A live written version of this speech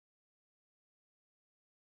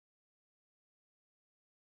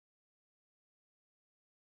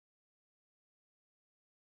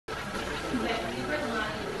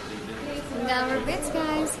Number bits,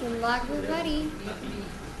 guys. Good luck, everybody.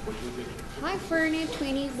 Hi, Fanny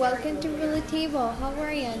 20. Welcome to Roulette table. How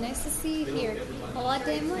are you? Nice to see you here. Hello,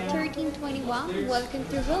 Demo 1321. Welcome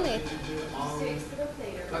to Roulette.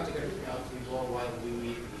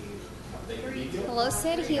 Hello,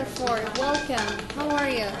 Sergio 4. Welcome. How are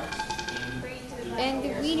you? And the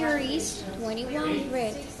winner is 21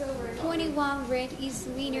 red. 21 red is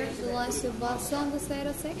the winner. Belongs to box on the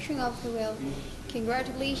zero section of the wheel.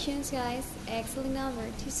 Congratulations, guys. Excellent number.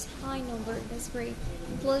 This high number. That's great.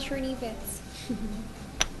 Plus your knee bets.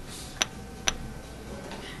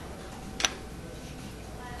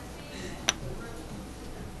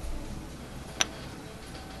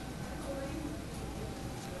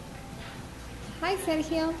 Hi,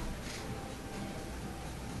 Sergio.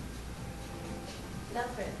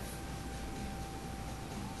 Nothing.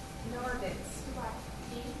 No orbits.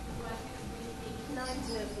 Nothing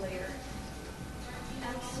to the player.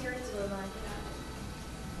 I'm here to the line.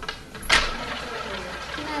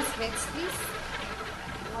 Last bets, please.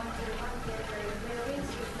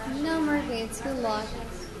 No more bets. Good luck.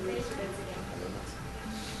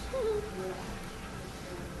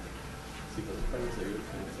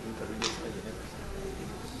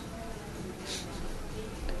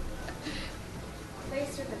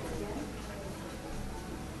 Place your bets again.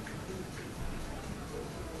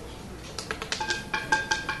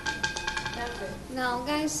 Now,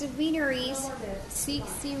 guys, the winner is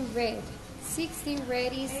 16 red. 16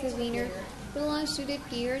 red is the winner. Belongs to the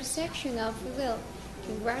clear section of the wheel.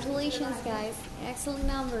 Congratulations, guys. Excellent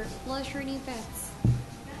number. Plus your knee bets.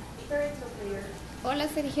 Third to the player. Hola,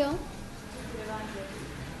 Sergio.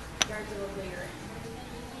 Yard to the player.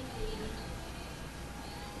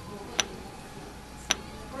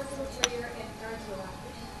 Fourth to the player and third to the line.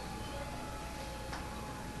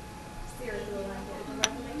 Steer to the line.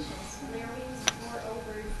 Congratulations. Player wins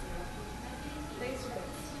 4/0. Place your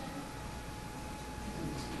bets.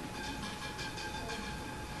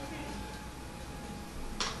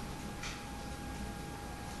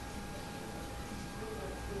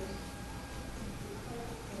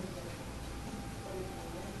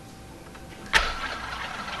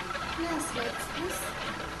 Last bets, please.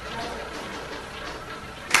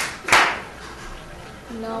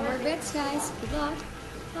 No more bets, guys. Good luck.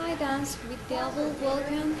 Hi, Dance with Devil.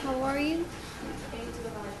 Welcome. How are you?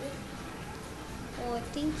 Oh,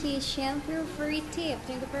 thank you, Champion, for your tip.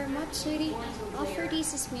 Thank you very much, sweetie. After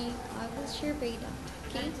this is me, I will share beta.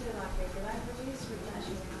 Okay?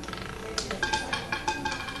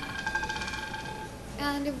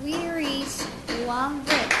 And the winner is 1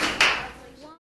 red.